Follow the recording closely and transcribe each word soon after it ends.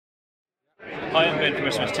Hi, I'm Ben from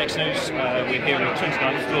SMS Tech News. We're here on the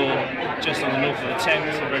 29th floor, just on the north of the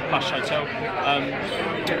Thames, a very plush hotel.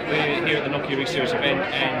 We're here at the Nokia E-Series event,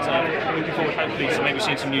 and looking forward hopefully to maybe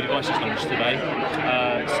seeing some new devices launched today.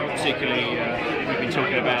 Particularly, we've been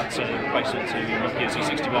talking about replacement to Nokia's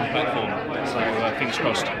E61 platform, so fingers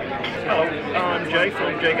crossed. Hello, I'm Jay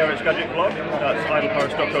from Jay Garrett's Gadget Blog. That's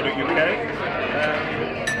idleparis.co.uk.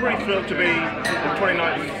 Pretty thrilled to be the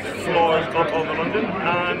 29th floors up over London,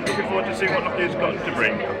 and looking forward to seeing what Nokia's got to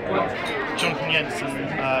bring. Jonathan Jensen,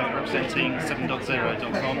 representing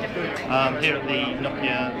 7.0.com, here at the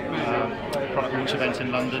Nokia product launch event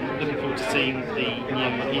in London. Looking forward to seeing the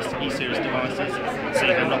new E-Series devices, see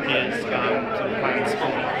how Nokia's sort of plans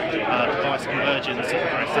for device convergence are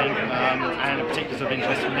progressing, and in particular of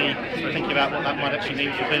interest for me, thinking about what that might actually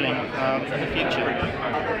mean for billing in the future.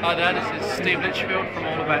 Hi there, this is Steve Litchfield from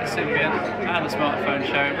All About Symbian and the Smartphone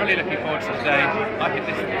Show. Really looking forward to today. I think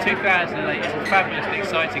this 2008 is a fabulously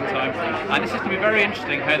exciting time, and this is going to be very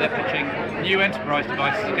interesting how they're pitching new enterprise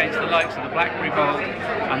devices against the likes of the BlackBerry Bold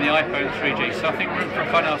and the iPhone 3G. So I think we're in for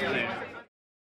a fun afternoon.